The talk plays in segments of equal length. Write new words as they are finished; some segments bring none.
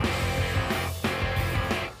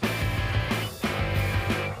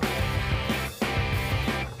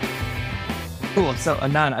Cool. So,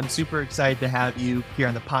 Anand, I'm super excited to have you here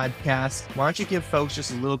on the podcast. Why don't you give folks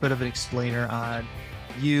just a little bit of an explainer on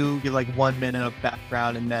you, get like 1 minute of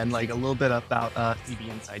background, and then like a little bit about CB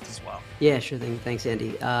Insights as well. Yeah, sure thing. Thanks,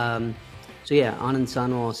 Andy. So yeah, Anand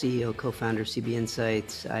Sanwal, CEO, co-founder of CB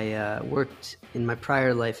Insights. I worked in my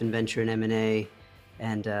prior life in venture and M&A,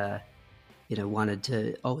 and wanted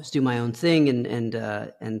to always do my own thing,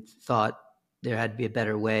 and thought there had to be a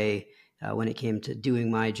better way when it came to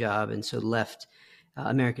doing my job, and so left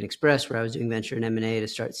American Express, where I was doing venture and M&A, to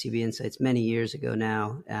start CB Insights many years ago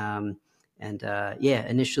now.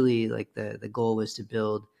 Initially, like the goal was to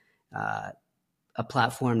build a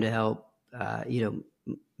platform to help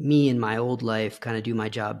me in my old life kind of do my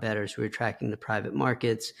job better. So we were tracking the private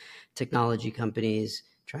markets, technology companies,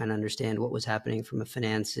 trying to understand what was happening from a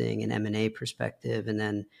financing and M&A perspective. And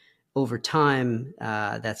then over time,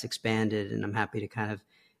 that's expanded, and I'm happy to kind of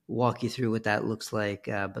walk you through what that looks like.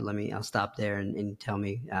 But I'll stop there and tell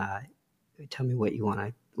me what where you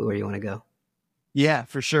want to go. Yeah,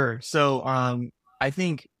 for sure. So, I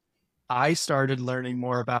think I started learning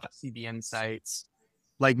more about CB Insights,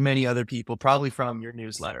 like many other people, probably from your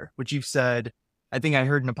newsletter, which you've said. I think I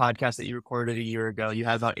heard in a podcast that you recorded a year ago, you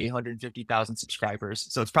had about 850,000 subscribers.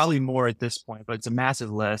 So it's probably more at this point, but it's a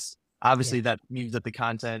massive list. Yeah. Obviously, that means that the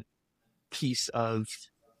content piece of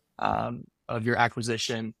your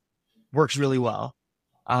acquisition works really well.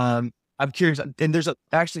 I'm curious, and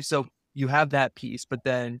actually, so you have that piece, but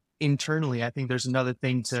then internally, I think there's another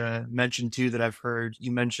thing to mention too that I've heard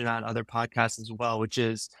you mention on other podcasts as well, which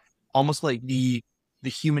is almost like the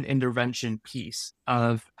human intervention piece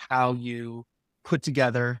of how you put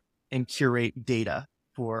together and curate data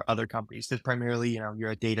for other companies. Because primarily,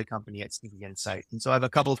 you're a data company at Sneaky Insight. And so I have a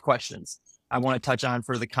couple of questions I want to touch on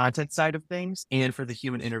for the content side of things and for the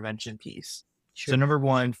human intervention piece. So Sure. number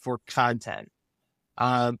one, for content,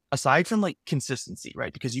 aside from like consistency,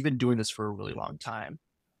 right? Because you've been doing this for a really long time.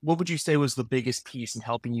 What would you say was the biggest piece in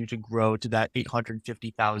helping you to grow to that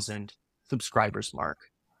 850,000 subscribers mark?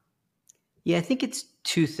 Yeah, I think it's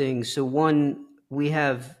two things. So one, we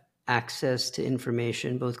have access to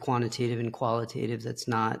information, both quantitative and qualitative, that's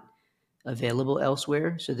not available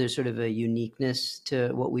elsewhere. So there's sort of a uniqueness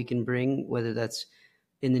to what we can bring, whether that's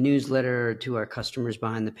in the newsletter or to our customers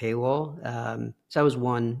behind the paywall. So that was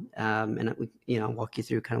one, I'll walk you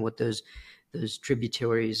through kind of what those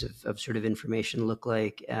tributaries of sort of information look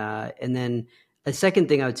like. And then a second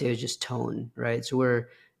thing I would say is just tone, right? So we're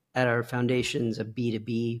at our foundations a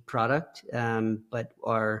B2B product, but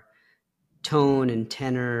our tone and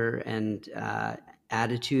tenor and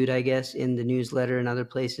attitude, I guess, in the newsletter and other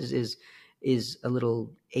places is a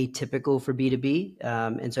little atypical for B2B.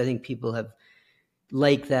 And so I think people have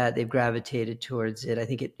like that. They've gravitated towards it. I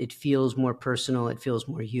think it feels more personal. It feels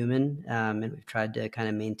more human. And we've tried to kind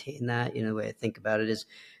of maintain that. The way I think about it is,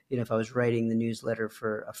 if I was writing the newsletter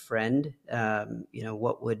for a friend,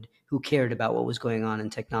 who cared about what was going on in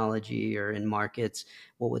technology or in markets,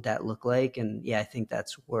 what would that look like? And yeah, I think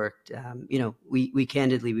that's worked. We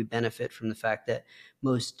candidly, we benefit from the fact that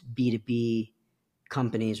most B2B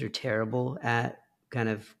companies are terrible at kind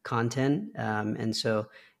of content. And so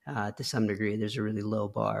to some degree, there's a really low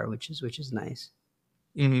bar, which is nice.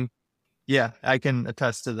 Hmm. Yeah, I can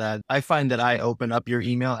attest to that. I find that I open up your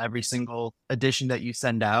email every single edition that you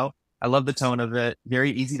send out. I love the tone of it.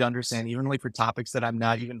 Very easy to understand, even like for topics that I'm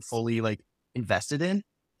not even fully like invested in.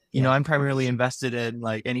 Yeah. I'm primarily invested in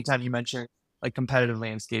like anytime you mention like competitive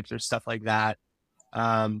landscapes or stuff like that.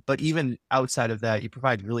 But even outside of that, you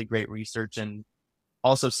provide really great research and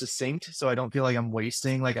also succinct. So I don't feel like I'm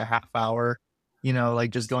wasting like a half hour,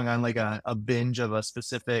 like just going on like a binge of a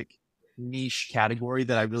specific niche category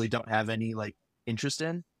that I really don't have any like interest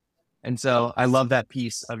in. And so I love that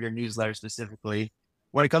piece of your newsletter specifically.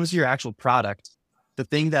 When it comes to your actual product, the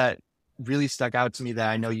thing that really stuck out to me that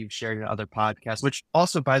I know you've shared in other podcasts, which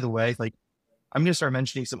also, by the way, like I'm going to start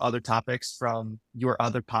mentioning some other topics from your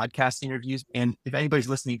other podcast interviews. And if anybody's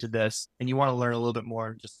listening to this and you want to learn a little bit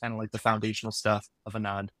more, just kind of like the foundational stuff of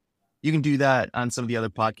Anand, you can do that on some of the other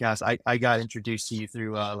podcasts. I got introduced to you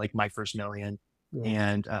through like My First Million Yeah.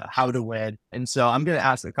 and How to Win. And so I'm going to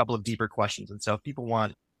ask a couple of deeper questions. And so if people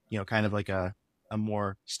want, kind of like a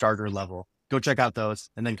more starter level, go check out those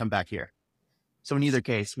and then come back here. So in either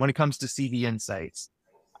case, when it comes to CV insights,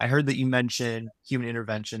 I heard that you mentioned human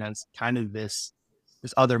intervention as kind of this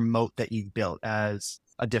other moat that you've built as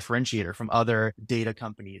a differentiator from other data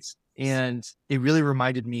companies. And it really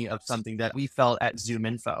reminded me of something that we felt at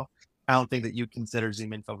ZoomInfo. I don't think that you consider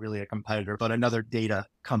ZoomInfo really a competitor, but another data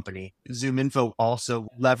company. ZoomInfo also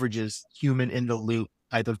leverages human in the loop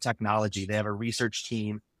type of technology. They have a research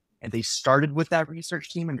team And they started with that research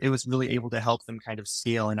team, and it was really able to help them kind of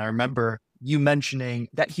scale. And I remember you mentioning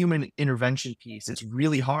that human intervention piece. It's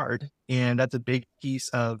really hard. And that's a big piece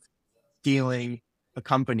of scaling a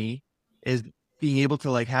company is being able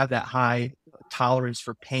to like have that high tolerance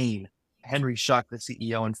for pain. Henry Schuck, the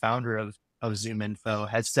CEO and founder of Zoom Info,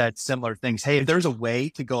 has said similar things. Hey, if there's a way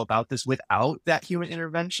to go about this without that human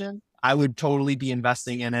intervention, I would totally be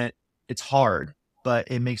investing in it. It's hard, but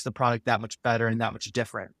it makes the product that much better and that much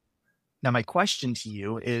different. Now, my question to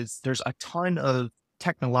you is there's a ton of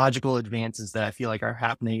technological advances that I feel like are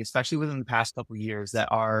happening, especially within the past couple of years, that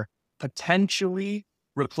are potentially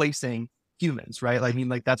replacing humans, right? Like, I mean,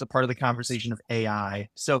 like that's a part of the conversation of AI.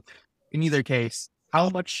 So in either case, how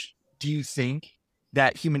much do you think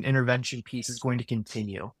that human intervention piece is going to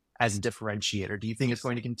continue as a differentiator? Do you think it's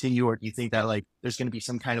going to continue, or do you think that like there's going to be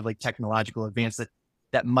some kind of like technological advance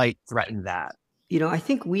that might threaten that? I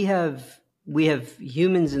think we have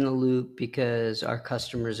humans in the loop because our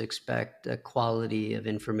customers expect a quality of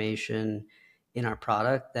information in our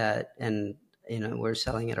product and we're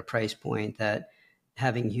selling at a price point that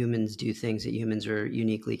having humans do things that humans are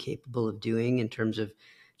uniquely capable of doing in terms of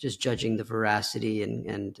just judging the veracity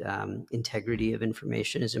and integrity of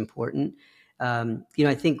information is important.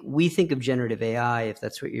 I think we think of generative AI, if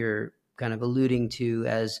that's what you're kind of alluding to,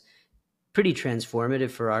 as pretty transformative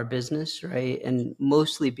for our business, right? And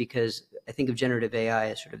mostly because I think of generative AI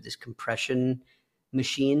as sort of this compression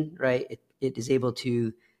machine, right? It is able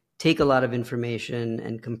to take a lot of information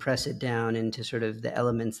and compress it down into sort of the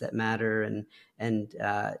elements that matter and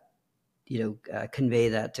convey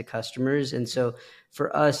that to customers. And so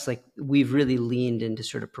for us, like we've really leaned into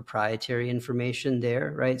sort of proprietary information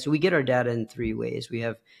there, right? So we get our data in three ways. We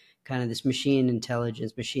have kind of this machine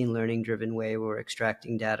intelligence, machine learning driven way where we're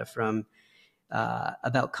extracting data from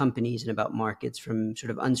about companies and about markets from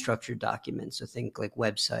sort of unstructured documents. So think like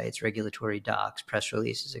websites, regulatory docs, press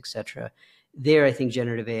releases, etc. There, I think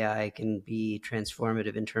generative AI can be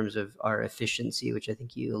transformative in terms of our efficiency, which I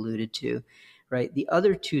think you alluded to, right? The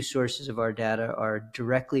other two sources of our data are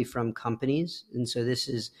directly from companies. And so this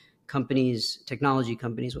is companies, technology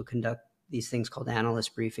companies will conduct these things called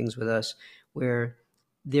analyst briefings with us, where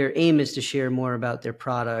their aim is to share more about their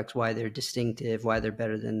products, why they're distinctive, why they're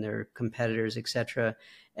better than their competitors, et cetera.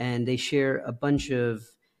 And they share a bunch of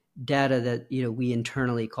data that we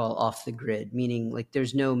internally call off the grid, meaning like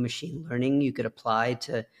there's no machine learning you could apply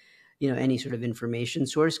to any sort of information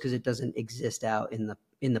source because it doesn't exist out in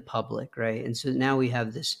the public, right? And so now we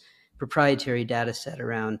have this proprietary data set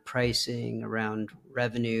around pricing, around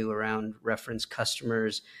revenue, around reference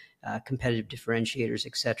customers, competitive differentiators,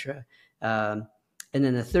 et cetera. And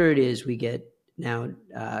then the third is we get now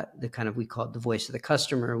the kind of, we call it the voice of the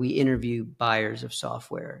customer. We interview buyers of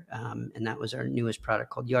software. And that was our newest product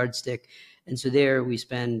called Yardstick. And so there we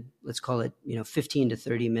spend, let's call it, 15 to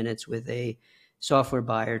 30 minutes with a software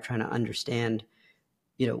buyer trying to understand,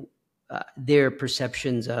 their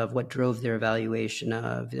perceptions of what drove their evaluation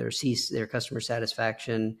of their customer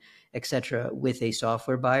satisfaction, et cetera, with a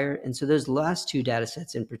software buyer. And so those last two data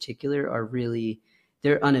sets in particular are really,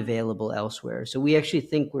 they're unavailable elsewhere. So we actually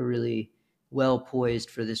think we're really well poised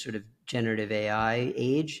for this sort of generative AI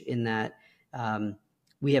age in that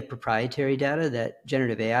we have proprietary data that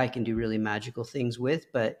generative AI can do really magical things with,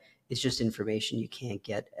 but it's just information you can't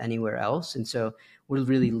get anywhere else. And so we're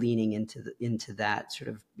really leaning into that sort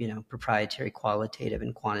of proprietary qualitative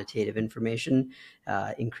and quantitative information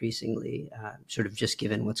increasingly, sort of just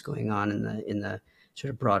given what's going on in the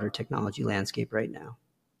sort of broader technology landscape right now.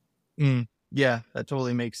 Yeah, that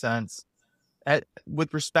totally makes sense.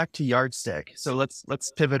 With respect to Yardstick, so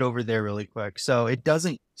let's pivot over there really quick. So it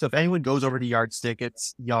doesn't. So if anyone goes over to Yardstick,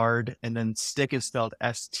 it's Yard and then stick is spelled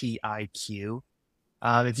STIQ.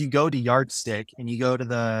 If you go to Yardstick and you go to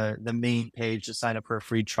the main page to sign up for a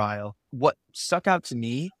free trial, what stuck out to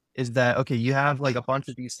me is that okay, you have like a bunch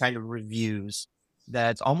of these kind of reviews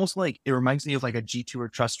that's almost like it reminds me of like a G2 or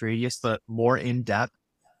Trust Radius, but more in depth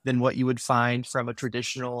than what you would find from a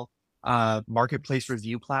traditional marketplace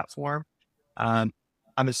review platform. Um,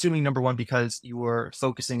 I'm assuming number one, because you were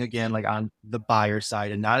focusing again, like on the buyer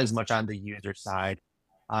side and not as much on the user side.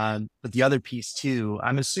 But the other piece too,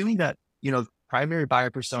 I'm assuming that, primary buyer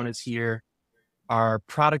personas here are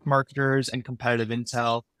product marketers and competitive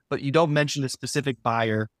intel, but you don't mention a specific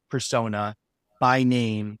buyer persona by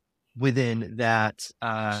name within that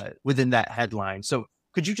headline. So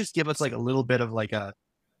could you just give us like a little bit of like a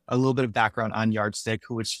little bit of background on Yardstick,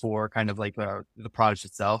 who it's for, kind of like the product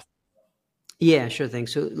itself? Yeah, sure thing.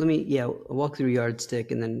 So let me, walk through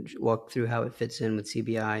Yardstick and then walk through how it fits in with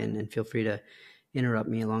CBI and feel free to interrupt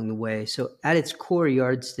me along the way. So at its core,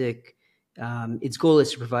 Yardstick its goal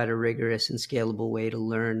is to provide a rigorous and scalable way to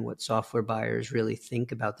learn what software buyers really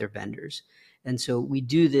think about their vendors. And so we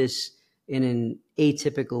do this in an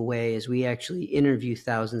atypical way, as we actually interview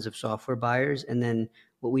thousands of software buyers, and then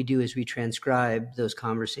what we do is we transcribe those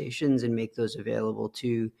conversations and make those available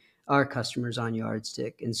to our customers on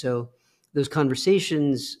Yardstick. And so those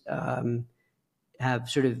conversations have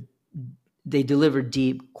sort of, they deliver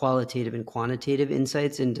deep qualitative and quantitative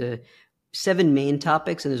insights into 7 main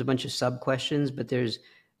topics, and there's a bunch of sub questions, but there's,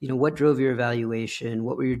 what drove your evaluation?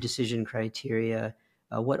 What were your decision criteria?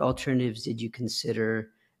 What alternatives did you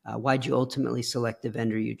consider? Why'd you ultimately select the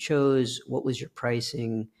vendor you chose? What was your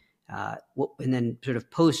pricing? And then sort of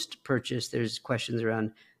post-purchase, there's questions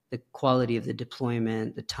around the quality of the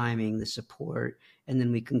deployment, the timing, the support, and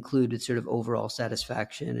then we conclude with sort of overall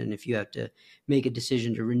satisfaction. And if you have to make a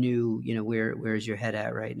decision to renew, where is your head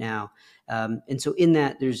at right now? And so in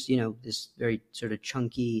that, there's, this very sort of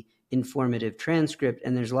chunky, informative transcript,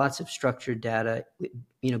 and there's lots of structured data,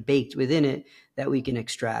 baked within it that we can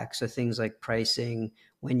extract. So things like pricing,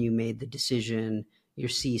 when you made the decision, your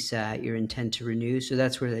CSAT, your intent to renew. So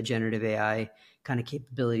that's where the generative AI kind of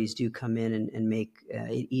capabilities do come in and make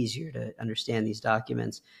it easier to understand these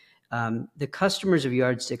documents. The customers of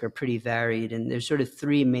Yardstick are pretty varied, and there's sort of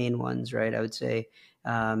 3 main ones, right? I would say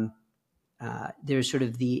there's sort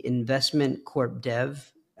of the investment corp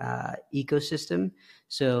dev ecosystem.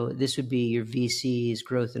 So this would be your VCs,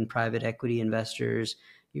 growth and private equity investors,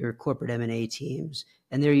 your corporate M&A teams,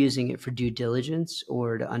 and they're using it for due diligence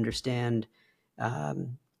or to understand,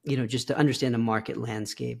 just to understand a market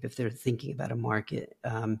landscape if they're thinking about a market.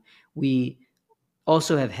 We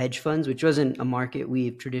also have hedge funds, which wasn't a market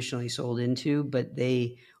we've traditionally sold into, but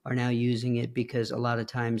they are now using it because a lot of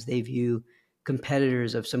times they view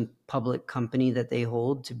competitors of some public company that they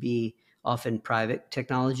hold to be often private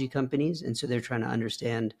technology companies. And so they're trying to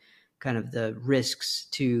understand kind of the risks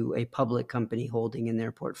to a public company holding in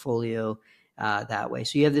their portfolio that way.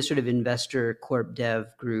 So you have this sort of investor corp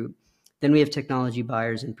dev group. Then we have technology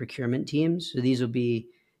buyers and procurement teams. So these will be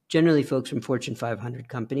generally folks from Fortune 500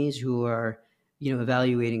 companies who are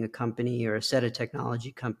evaluating a company or a set of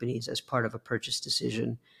technology companies as part of a purchase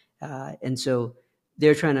decision. And so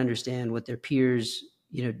they're trying to understand what their peers,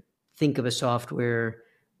 think of a software,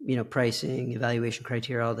 pricing, evaluation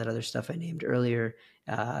criteria, all that other stuff I named earlier,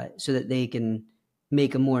 so that they can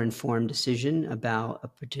make a more informed decision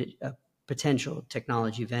about a potential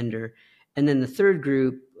technology vendor. And then the third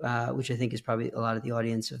group, which I think is probably a lot of the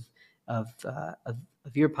audience of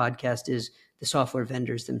your podcast, is the software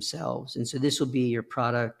vendors themselves. And so this will be your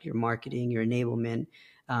product, your marketing, your enablement,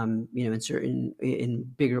 in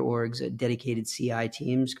bigger orgs, dedicated CI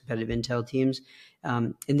teams, competitive intel teams.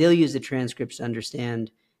 And they'll use the transcripts to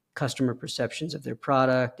understand customer perceptions of their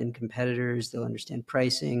product and competitors. They'll understand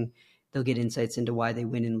pricing. They'll get insights into why they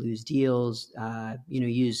win and lose deals,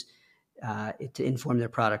 use it to inform their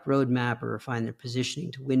product roadmap or refine their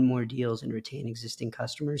positioning to win more deals and retain existing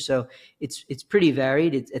customers. So it's pretty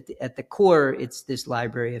varied. It's at the core, it's this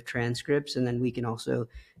library of transcripts, and then we can also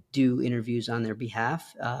do interviews on their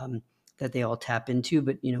behalf that they all tap into.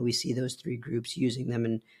 But we see those 3 groups using them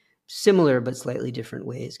in similar but slightly different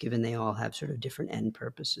ways, given they all have sort of different end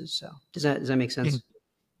purposes. So does that make sense?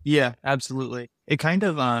 Yeah, absolutely. It kind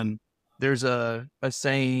of there's a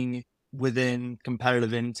saying within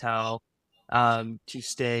competitive intel to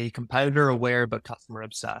stay competitor aware but customer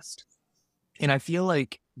obsessed. And I feel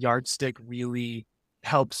like Yardstick really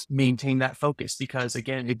helps maintain that focus because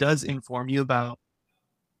again, it does inform you about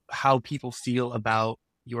how people feel about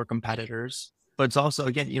your competitors, but it's also,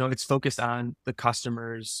 again, it's focused on the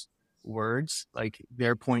customer's words, like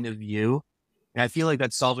their point of view. And I feel like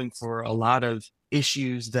that's solving for a lot of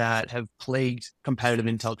issues that have plagued competitive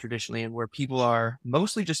intel traditionally, and where people are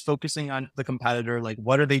mostly just focusing on the competitor, like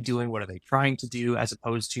what are they doing? What are they trying to do? As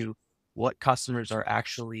opposed to what customers are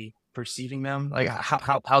actually perceiving them, like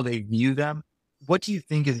how they view them. What do you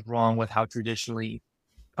think is wrong with how traditionally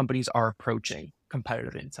companies are approaching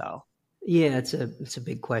competitive intel? Yeah, it's a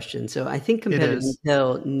big question. So I think It competitive is.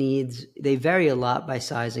 intel they vary a lot by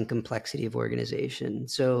size and complexity of organization.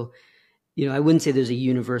 So, I wouldn't say there's a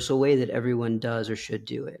universal way that everyone does or should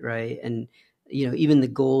do it, right? And, even the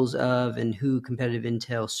goals of and who competitive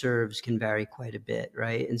intel serves can vary quite a bit,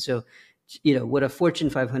 right? And so, what a Fortune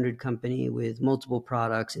 500 company with multiple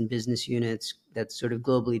products and business units that's sort of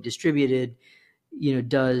globally distributed,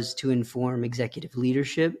 does to inform executive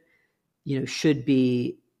leadership, should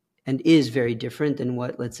be and is very different than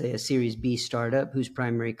what, let's say, a Series B startup whose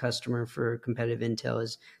primary customer for competitive intel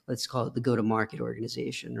is, let's call it the go-to-market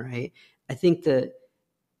organization, right? I think that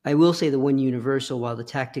I will say the one universal, while the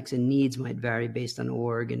tactics and needs might vary based on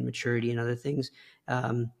org and maturity and other things,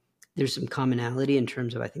 there's some commonality in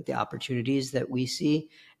terms of, I think, the opportunities that we see.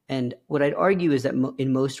 And what I'd argue is that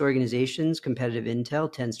in most organizations, competitive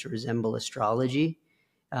intel tends to resemble astrology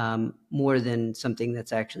more than something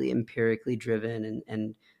that's actually empirically driven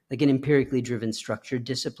and like an empirically driven structured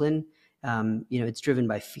discipline. It's driven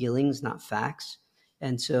by feelings, not facts.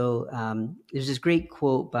 And so there's this great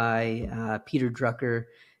quote by Peter Drucker,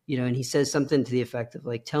 and he says something to the effect of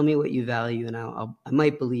like, tell me what you value and I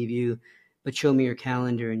might believe you, but show me your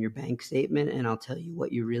calendar and your bank statement and I'll tell you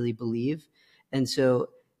what you really believe. And so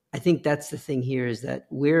I think that's the thing here, is that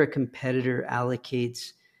where a competitor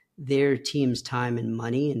allocates their team's time and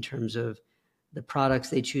money in terms of the products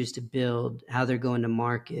they choose to build, how they're going to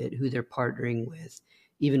market, who they're partnering with,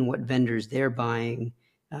 even what vendors they're buying,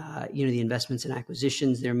 the investments and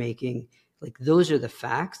acquisitions they're making, like those are the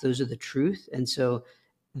facts, those are the truth. And so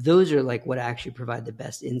those are like what actually provide the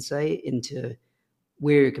best insight into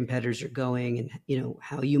where your competitors are going and,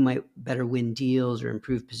 how you might better win deals or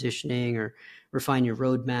improve positioning or refine your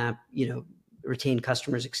roadmap, retain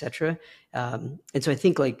customers, et cetera. And so I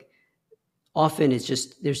think like often there's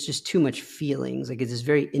just too much feelings. Like it's this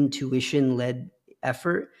very intuition led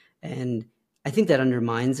effort. And I think that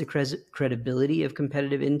undermines the credibility of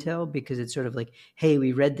competitive intel, because it's sort of like, hey,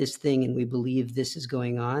 we read this thing and we believe this is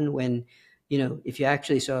going on, when, if you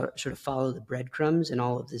actually sort of follow the breadcrumbs and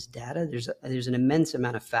all of this data, there's an immense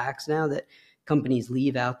amount of facts now that companies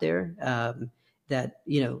leave out there that,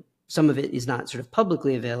 some of it is not sort of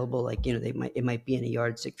publicly available. Like, it might be in a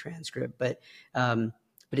yardstick transcript, but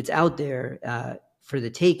it's out there for the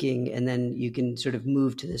taking, and then you can sort of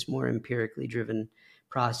move to this more empirically driven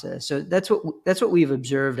process. So that's what we've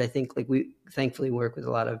observed. I think like we thankfully work with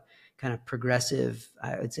a lot of kind of progressive,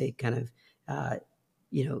 I would say, kind of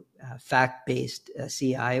fact-based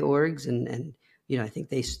CI orgs, and I think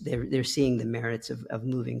they're seeing the merits of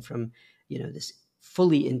moving from this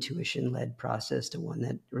fully intuition-led process to one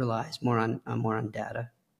that relies more on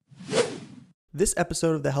data. This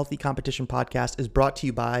episode of the Healthy Competition Podcast is brought to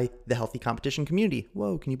you by the Healthy Competition Community.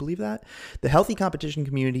 Whoa, can you believe that? The Healthy Competition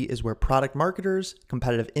Community is where product marketers,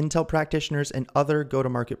 competitive intel practitioners, and other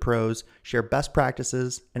go-to-market pros share best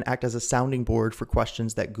practices and act as a sounding board for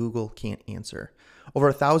questions that Google can't answer. Over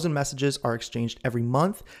 1,000 messages are exchanged every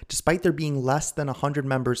month, despite there being less than 100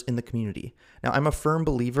 members in the community. Now, I'm a firm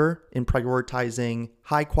believer in prioritizing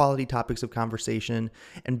high-quality topics of conversation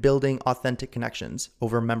and building authentic connections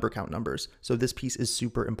over member count numbers. So this piece is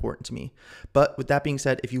super important to me. But with that being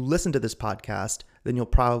said, if you listen to this podcast, then you'll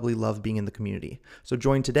probably love being in the community. So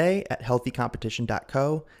join today at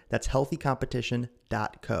healthycompetition.co. That's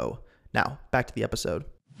healthycompetition.co. Now, back to the episode.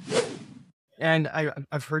 And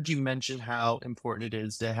I've heard you mention how important it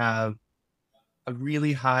is to have a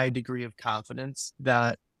really high degree of confidence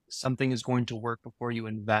that something is going to work before you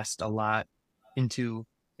invest a lot into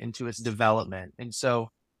its development. And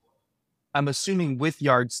so I'm assuming with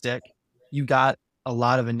Yardstick, you got a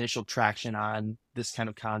lot of initial traction on this kind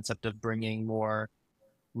of concept of bringing more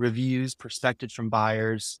reviews, perspectives from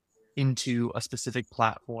buyers into a specific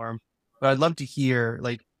platform. But I'd love to hear,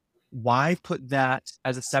 like, why put that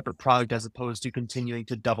as a separate product as opposed to continuing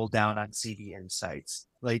to double down on CV Insights?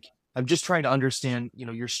 Like, I'm just trying to understand,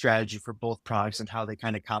 your strategy for both products and how they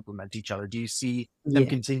kind of complement each other. Do you see them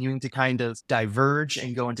continuing to kind of diverge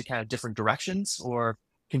and go into kind of different directions, or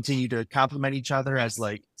continue to complement each other as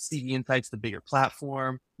like CV Insights, the bigger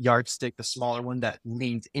platform, Yardstick, the smaller one that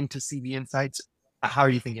leans into CV Insights? How are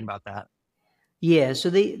you thinking about that? Yeah, so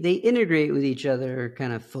they integrate with each other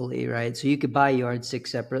kind of fully, right? So you could buy Yardstick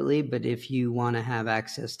separately, but if you want to have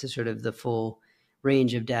access to sort of the full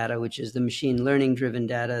range of data, which is the machine learning driven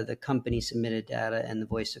data, the company submitted data, and the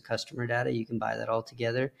voice of customer data, you can buy that all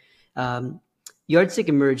together. Yardstick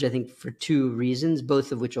emerged, I think, for two reasons,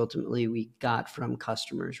 both of which ultimately we got from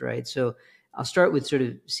customers, right? So I'll start with sort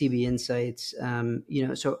of CV Insights.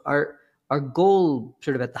 So our goal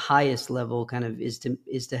sort of at the highest level kind of is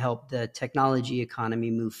to help the technology economy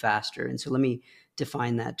move faster. And so let me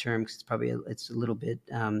define that term, because it's a little bit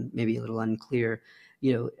maybe a little unclear.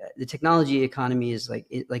 The technology economy is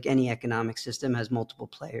like any economic system, has multiple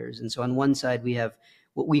players. And so on one side, we have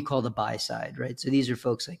what we call the buy side, right? So these are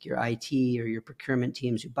folks like your IT or your procurement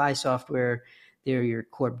teams who buy software. They're your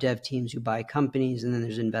corp dev teams who buy companies, and then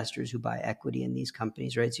there's investors who buy equity in these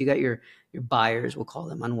companies, right? So you got your buyers, we'll call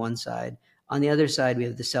them, on one side. On the other side, we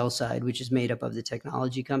have the sell side, which is made up of the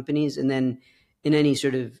technology companies. And then in any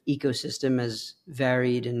sort of ecosystem as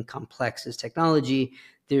varied and complex as technology,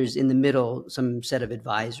 there's in the middle some set of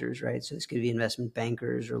advisors, right? So this could be investment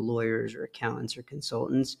bankers or lawyers or accountants or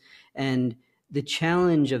consultants. And the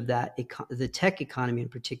challenge of that, the tech economy in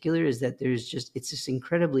particular, is that it's this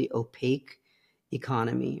incredibly opaque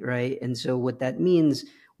economy, right? And so what that means,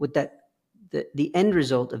 the end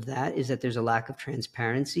result of that is that there's a lack of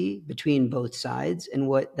transparency between both sides, and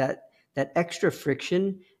what that extra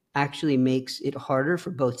friction actually makes it harder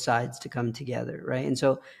for both sides to come together, right? And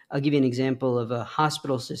so I'll give you an example of a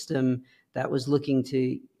hospital system that was looking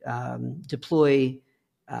to deploy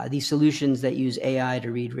these solutions that use AI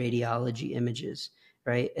to read radiology images,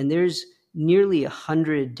 right? And there's nearly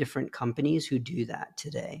 100 different companies who do that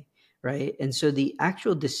today, right? And so the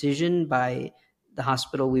actual decision by the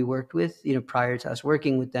hospital we worked with, prior to us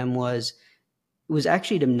working with them, was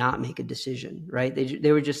actually to not make a decision, right?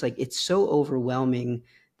 They were just like, it's so overwhelming,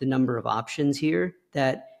 the number of options here,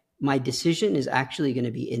 that my decision is actually going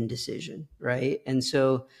to be indecision, right? And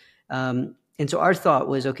so our thought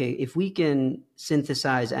was, okay, if we can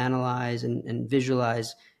synthesize, analyze, and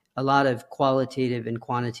visualize a lot of qualitative and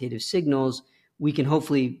quantitative signals, we can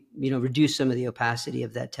hopefully, reduce some of the opacity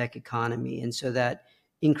of that tech economy. And so that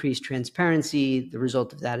increased transparency, the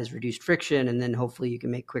result of that is reduced friction, and then hopefully you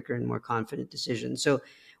can make quicker and more confident decisions. So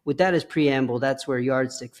with that as preamble, that's where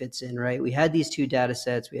Yardstick fits in, right? We had these two data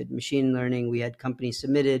sets, we had machine learning, we had companies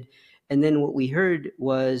submitted, and then what we heard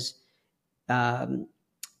was, when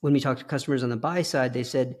we talked to customers on the buy side, they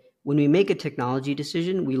said, when we make a technology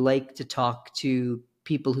decision, we like to talk to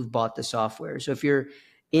people who've bought the software. So if you're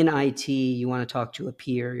in IT, you want to talk to a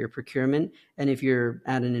peer, your procurement. And if you're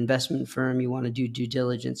at an investment firm, you want to do due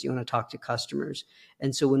diligence, you want to talk to customers.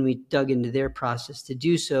 And so when we dug into their process to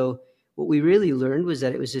do so, what we really learned was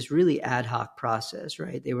that it was this really ad hoc process,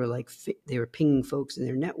 right? They were pinging folks in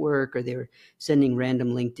their network, or they were sending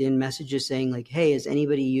random LinkedIn messages saying like, hey, has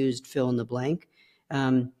anybody used fill in the blank?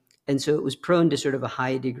 And so it was prone to sort of a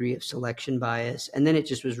high degree of selection bias. And then it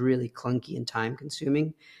just was really clunky and time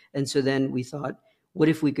consuming. And so then we thought, what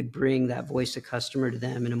if we could bring that voice of customer to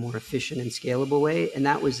them in a more efficient and scalable way? And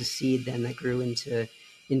that was the seed then that grew into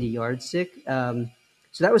Yardstick.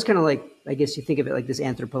 So that was kind of like, I guess you think of it like this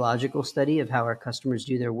anthropological study of how our customers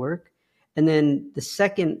do their work. And then the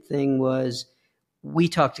second thing was, we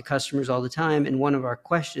talk to customers all the time, and one of our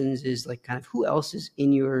questions is like, kind of, who else is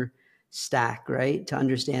in your stack, right, to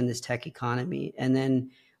understand this tech economy? And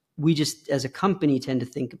then we just, as a company, tend to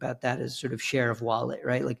think about that as sort of share of wallet,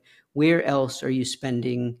 right? Like, where else are you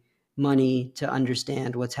spending money to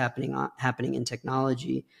understand what's happening in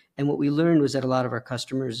technology? And what we learned was that a lot of our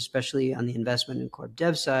customers, especially on the investment and corp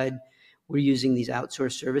dev side, were using these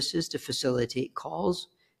outsourced services to facilitate calls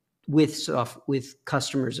with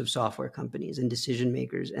customers of software companies and decision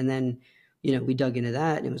makers. And then, we dug into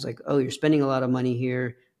that, and it was like, oh, you're spending a lot of money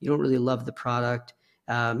here. You don't really love the product.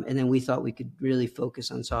 And then we thought we could really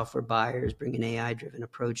focus on software buyers, bring an AI-driven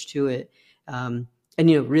approach to it. And,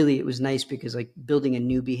 really it was nice because like building a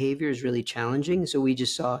new behavior is really challenging. So we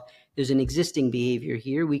just saw there's an existing behavior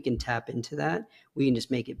here. We can tap into that. We can just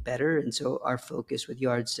make it better. And so our focus with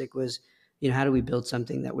Yardstick was, how do we build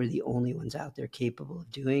something that we're the only ones out there capable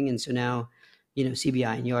of doing? And so now,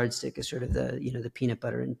 CBI and Yardstick is sort of the, the peanut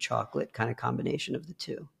butter and chocolate kind of combination of the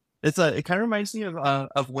two. It kind of reminds me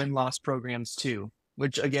of win-loss programs too,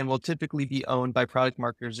 which again will typically be owned by product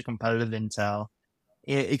marketers or competitive intel,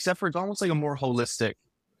 except for it's almost like a more holistic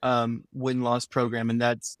win-loss program, and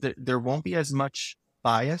there won't be as much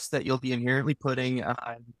bias that you'll be inherently putting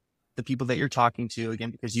on the people that you're talking to,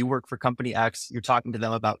 again, because you work for company X, you're talking to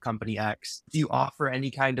them about company X. Do you offer any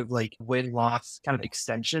kind of like win-loss kind of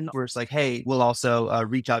extension where it's like, hey, we'll also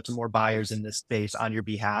reach out to more buyers in this space on your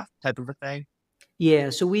behalf type of a thing?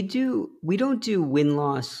 Yeah, so we don't do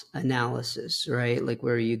win-loss analysis, right? Like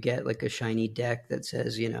where you get like a shiny deck that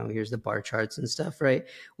says, here's the bar charts and stuff, right?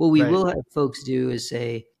 What we will have folks do is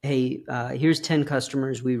say, hey, here's 10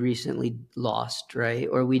 customers we recently lost, right?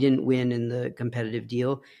 Or we didn't win in the competitive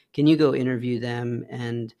deal. Can you go interview them?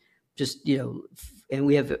 And just, and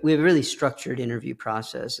we have a really structured interview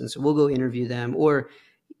process. And so we'll go interview them, or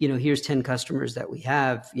here's 10 customers that we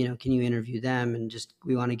have, can you interview them? And just,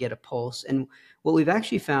 we want to get a pulse. And what we've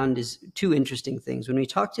actually found is two interesting things. When we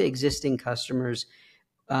talk to existing customers,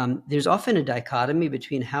 there's often a dichotomy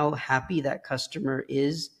between how happy that customer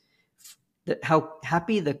is, how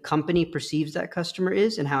happy the company perceives that customer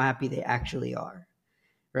is, and how happy they actually are,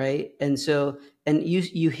 right? And so, and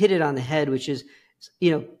you hit it on the head, which is,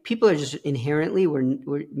 people are just inherently,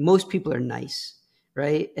 most people are nice,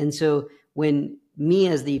 right? And so when me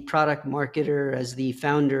as the product marketer, as the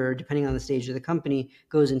founder, depending on the stage of the company,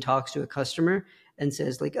 goes and talks to a customer and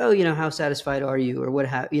says like, oh, how satisfied are you? Or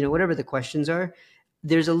whatever the questions are,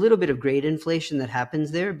 there's a little bit of grade inflation that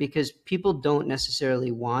happens there because people don't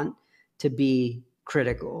necessarily want to be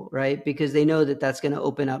critical, right? Because they know that that's going to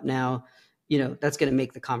open up now, that's going to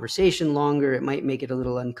make the conversation longer. It might make it a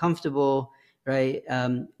little uncomfortable, right?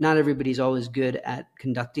 Not everybody's always good at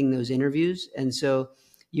conducting those interviews. And so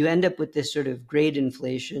you end up with this sort of grade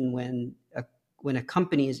inflation when a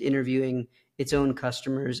company is interviewing its own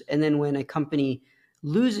customers. And then when a company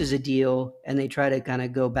loses a deal and they try to kind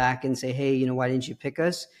of go back and say, hey, why didn't you pick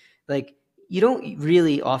us? Like, you don't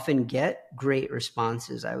really often get great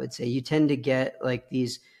responses, I would say. You tend to get like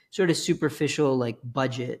these sort of superficial, like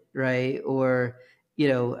budget, right? Or,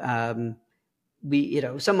 some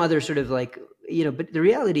other sort of like, but the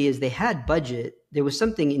reality is they had budget. There was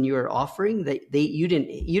something in your offering that you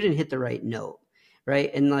didn't hit the right note,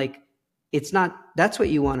 right? And like, that's what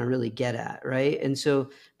you want to really get at, right? And so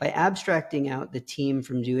by abstracting out the team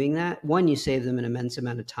from doing that, one, you save them an immense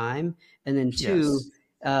amount of time. And then two,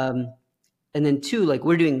 Yes. like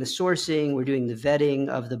we're doing the sourcing, we're doing the vetting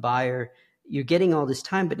of the buyer. You're getting all this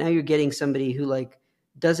time, but now you're getting somebody who like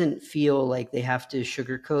doesn't feel like they have to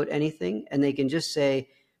sugarcoat anything, and they can just say,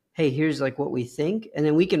 hey, here's like what we think. And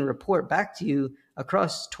then we can report back to you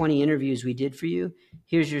across 20 interviews we did for you.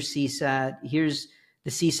 Here's your CSAT. Here's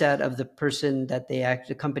the CSAT of the person that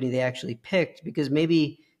the company they actually picked, because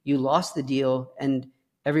maybe you lost the deal and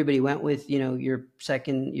everybody went with, your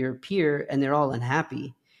peer, and they're all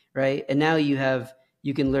unhappy. Right. And now you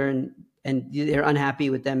can learn, and they're unhappy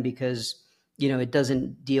with them because, it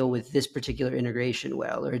doesn't deal with this particular integration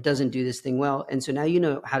well, or it doesn't do this thing well. And so now you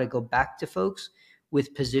know how to go back to folks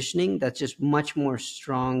with positioning that's just much more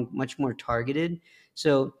strong, much more targeted.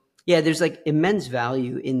 So yeah, there's like immense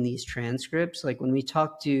value in these transcripts. Like when we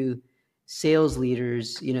talk to sales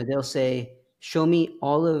leaders, they'll say, show me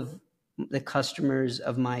all of the customers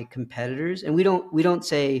of my competitors. And we don't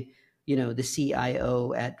say, the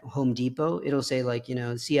CIO at Home Depot. It'll say like,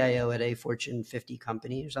 CIO at a Fortune 50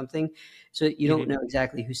 company or something. So you don't know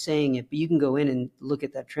exactly who's saying it, but you can go in and look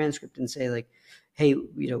at that transcript and say like, hey,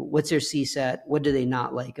 what's their CSAT? What do they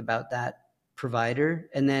not like about that provider?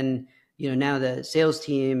 And then, now the sales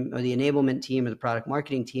team or the enablement team or the product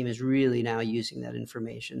marketing team is really now using that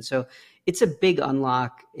information. So it's a big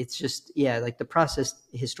unlock. It's just, like the process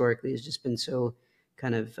historically has just been so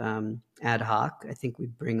kind of ad hoc. I think we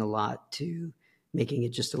bring a lot to making it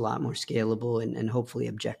just a lot more scalable and hopefully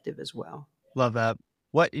objective as well. Love that.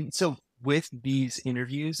 So with these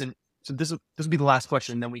interviews, and so this will be the last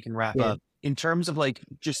question, and then we can wrap up. In terms of like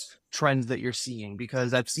just trends that you're seeing,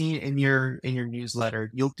 because I've seen in your newsletter,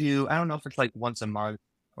 you'll do, I don't know if it's like once a month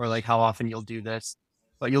or like how often you'll do this,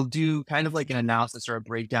 but you'll do kind of like an analysis or a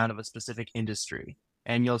breakdown of a specific industry.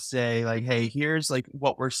 And you'll say like, hey, here's like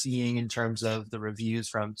what we're seeing in terms of the reviews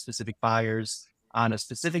from specific buyers on a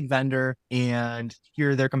specific vendor, and here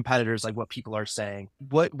are their competitors, like what people are saying.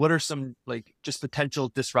 What are some like just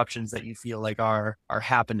potential disruptions that you feel like are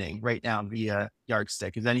happening right now via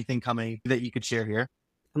Yardstick? Is anything coming that you could share here?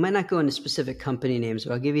 I might not go into specific company names,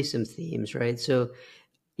 but I'll give you some themes, right? So,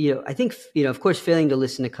 I think, of course, failing to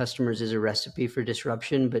listen to customers is a recipe for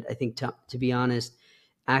disruption. But I think to be honest,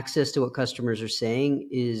 access to what customers are saying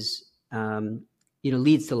is,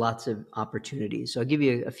 leads to lots of opportunities. So I'll give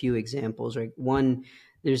you a few examples, right? One,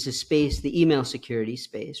 there's a space, the email security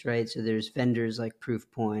space, right? So there's vendors like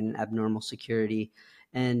Proofpoint, Abnormal Security.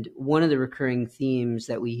 And one of the recurring themes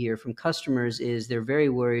that we hear from customers is they're very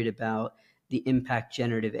worried about the impact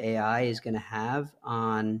generative AI is going to have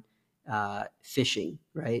on phishing,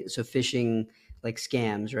 right? So phishing like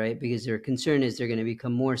scams, right? Because their concern is they're going to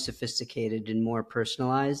become more sophisticated and more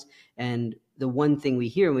personalized. And the one thing we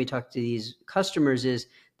hear when we talk to these customers is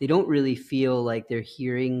they don't really feel like they're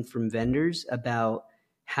hearing from vendors about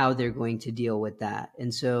how they're going to deal with that.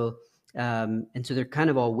 And so they're kind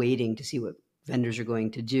of all waiting to see what vendors are going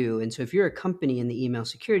to do. And so if you're a company in the email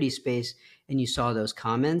security space and you saw those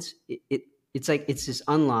comments, it's like, it's this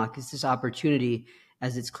unlock, it's this opportunity,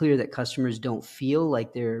 as it's clear that customers don't feel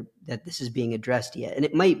like that this is being addressed yet. And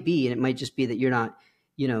it might be, and it might just be that you're not,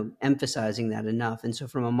 emphasizing that enough. And so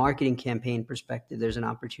from a marketing campaign perspective, there's an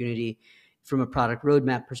opportunity. From a product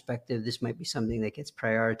roadmap perspective, this might be something that gets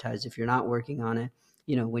prioritized if you're not working on it.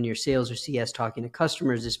 When your sales or CS talking to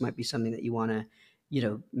customers, this might be something that you want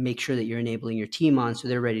to, make sure that you're enabling your team on so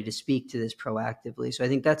they're ready to speak to this proactively. So I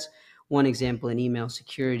think that's one example in email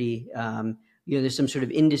security. There's some sort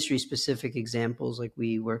of industry specific examples, like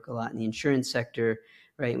we work a lot in the insurance sector,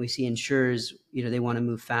 right? And we see insurers, they want to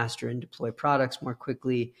move faster and deploy products more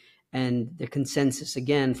quickly. And the consensus,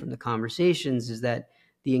 again, from the conversations is that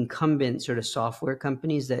the incumbent sort of software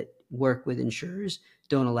companies that work with insurers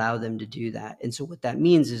don't allow them to do that. And so what that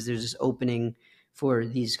means is there's this opening for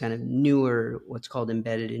these kind of newer, what's called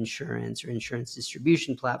embedded insurance or insurance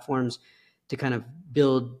distribution platforms to kind of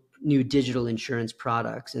build new digital insurance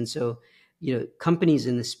products. And so, companies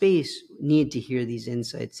in the space need to hear these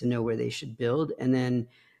insights to know where they should build. And then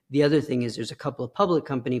the other thing is there's a couple of public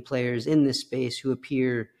company players in this space who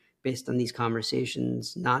appear, based on these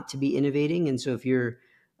conversations, not to be innovating. And so if you're,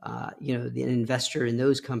 an investor in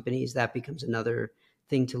those companies, that becomes another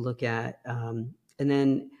thing to look at. And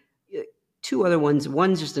then two other ones.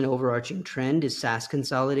 One's just an overarching trend is SaaS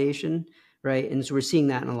consolidation, right? And so we're seeing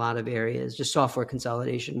that in a lot of areas, just software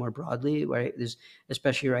consolidation more broadly, right? There's,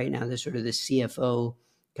 especially right now, there's sort of this CFO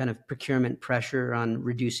kind of procurement pressure on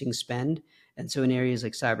reducing spend. And so in areas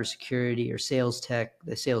like cybersecurity or sales tech,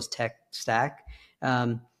 the sales tech stack,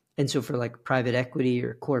 and so for like private equity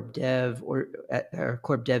or corp dev or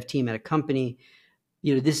corp dev team at a company,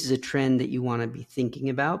 this is a trend that you want to be thinking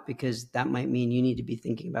about, because that might mean you need to be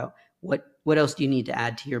thinking about what else do you need to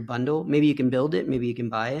add to your bundle. Maybe you can build it, maybe you can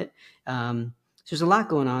buy it. So there's a lot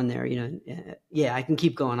going on there. Yeah, I can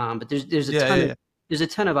keep going on, but there's a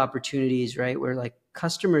ton of opportunities, right? Where like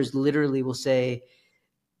customers literally will say,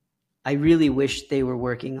 I really wish they were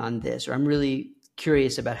working on this, or I'm really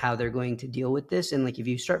curious about how they're going to deal with this. And like, if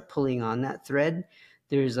you start pulling on that thread,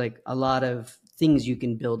 there's like a lot of things you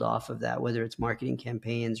can build off of that, whether it's marketing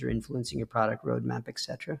campaigns or influencing your product roadmap, et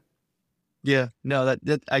cetera. Yeah, no,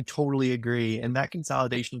 that I totally agree. And that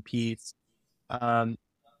consolidation piece,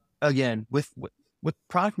 again, with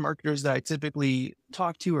product marketers that I typically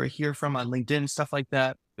talk to or hear from on LinkedIn, stuff like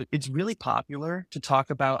that, it's really popular to talk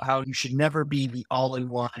about how you should never be the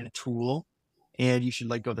all-in-one tool, and you should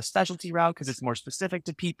like go the specialty route because it's more specific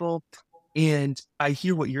to people. And I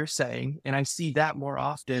hear what you're saying, and I see that more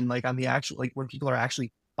often, like on the actual, like when people are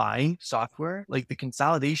actually buying software, like the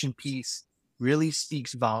consolidation piece really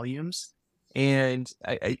speaks volumes. And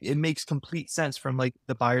it makes complete sense from like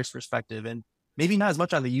the buyer's perspective, and maybe not as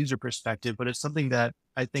much on the user perspective, but it's something that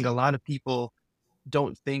I think a lot of people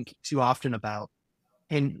don't think too often about.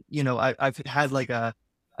 And, I've had like a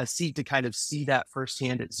seat to kind of see that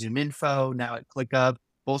firsthand at ZoomInfo, now at ClickUp,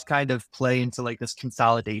 both kind of play into like this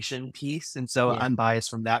consolidation piece. And so Yeah. I'm biased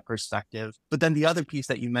from that perspective. But then the other piece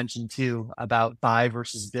that you mentioned too about buy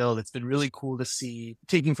versus build, it's been really cool to see,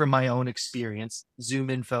 taking from my own experience,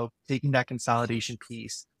 ZoomInfo taking that consolidation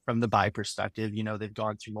piece from the buy perspective. They've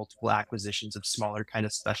gone through multiple acquisitions of smaller kind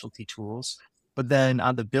of specialty tools. But then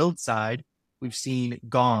on the build side, we've seen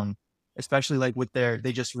Gong, especially like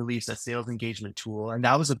they just released a sales engagement tool. And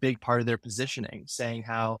that was a big part of their positioning, saying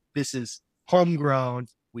how this is homegrown.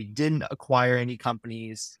 We didn't acquire any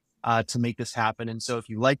companies to make this happen. And so if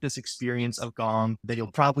you like this experience of Gong, then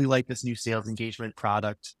you'll probably like this new sales engagement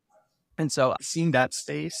product. And so seeing that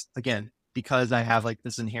space, again, because I have like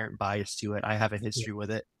this inherent bias to it, I have a history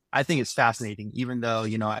with it. I think it's fascinating, even though,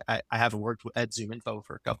 I haven't worked at ZoomInfo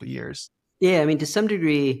for a couple of years. Yeah, I mean, to some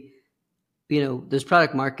degree, there's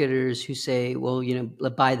product marketers who say, well,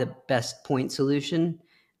 buy the best point solution,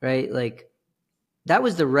 right? Like that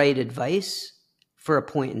was the right advice for a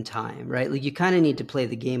point in time, right? Like you kind of need to play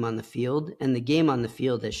the game on the field, and the game on the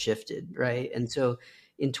field has shifted, right? And so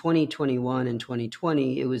in 2021 and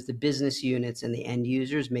 2020, it was the business units and the end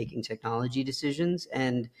users making technology decisions.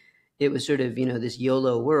 And it was sort of, this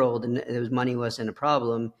YOLO world, and there was money wasn't a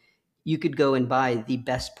problem. You could go and buy the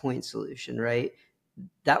best point solution, right?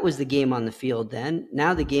 That was the game on the field then.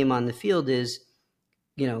 Now the game on the field is,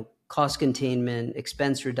 cost containment,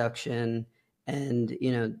 expense reduction, and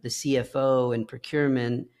the CFO and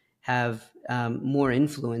procurement have more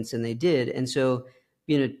influence than they did. And so,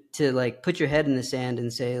 to like put your head in the sand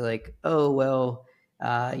and say like, oh well,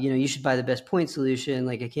 you should buy the best point solution.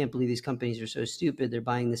 Like, I can't believe these companies are so stupid. They're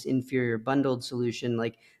buying this inferior bundled solution.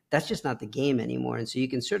 Like, that's just not the game anymore. And so you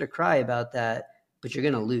can sort of cry about that, but you're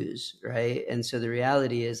going to lose, right? And so the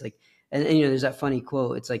reality is like, and there's that funny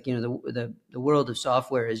quote. It's like, the world of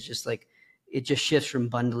software is just like, it just shifts from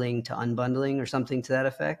bundling to unbundling or something to that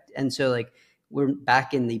effect. And so like we're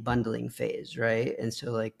back in the bundling phase, right? And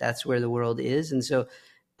so like that's where the world is. And so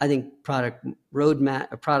I think product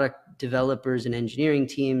developers and engineering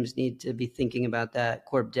teams need to be thinking about that.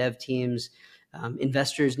 Corp dev teams,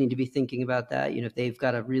 investors need to be thinking about that. If they've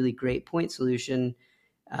got a really great point solution,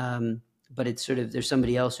 but it's sort of, there's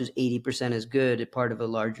somebody else who's 80% as good at part of a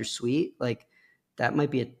larger suite, like that might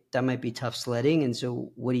be tough sledding. And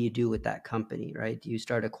so what do you do with that company, right? Do you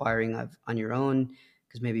start acquiring on your own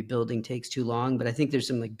because maybe building takes too long? But I think there's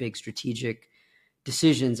some like big strategic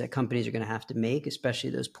decisions that companies are going to have to make,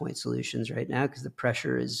 especially those point solutions right now, because the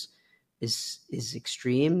pressure is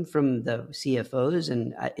extreme from the CFOs,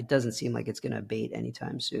 and it doesn't seem like it's going to abate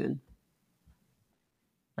anytime soon.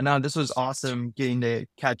 Anand, this was awesome getting to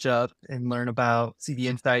catch up and learn about, see the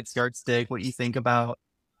insights, yardstick, what you think about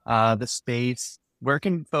the space. Where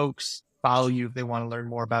can folks follow you if they want to learn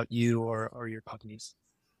more about you or your companies?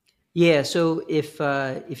 Yeah, so if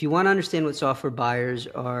you want to understand what software buyers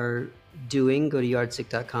are doing, go to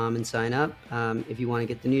yardstick.com and sign up. If you want to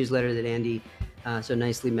get the newsletter that Andy so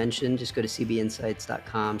nicely mentioned, just go to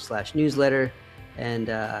cbinsights.com/newsletter. And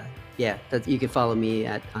yeah, you can follow me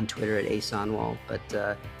on Twitter at Sanwal.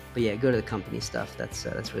 But yeah, go to the company stuff. That's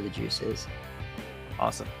where the juice is.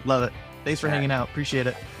 Awesome. Love it. Thanks for hanging out. Appreciate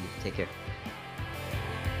it. Take care.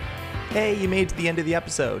 Hey, you made it to the end of the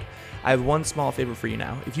episode. I have one small favor for you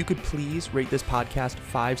now. If you could please rate this podcast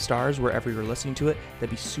 5 stars wherever you're listening to it, that'd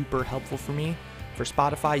be super helpful for me. For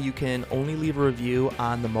Spotify, you can only leave a review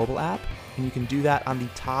on the mobile app, and you can do that on the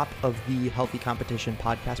top of the Healthy Competition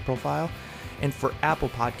podcast profile. And for Apple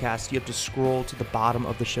Podcasts, you have to scroll to the bottom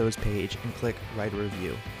of the show's page and click Write a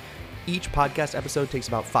Review. Each podcast episode takes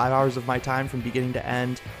about 5 hours of my time from beginning to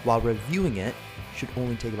end, while reviewing it should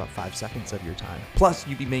only take about 5 seconds of your time. Plus,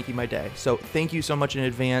 you'd be making my day. So thank you so much in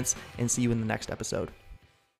advance, and see you in the next episode.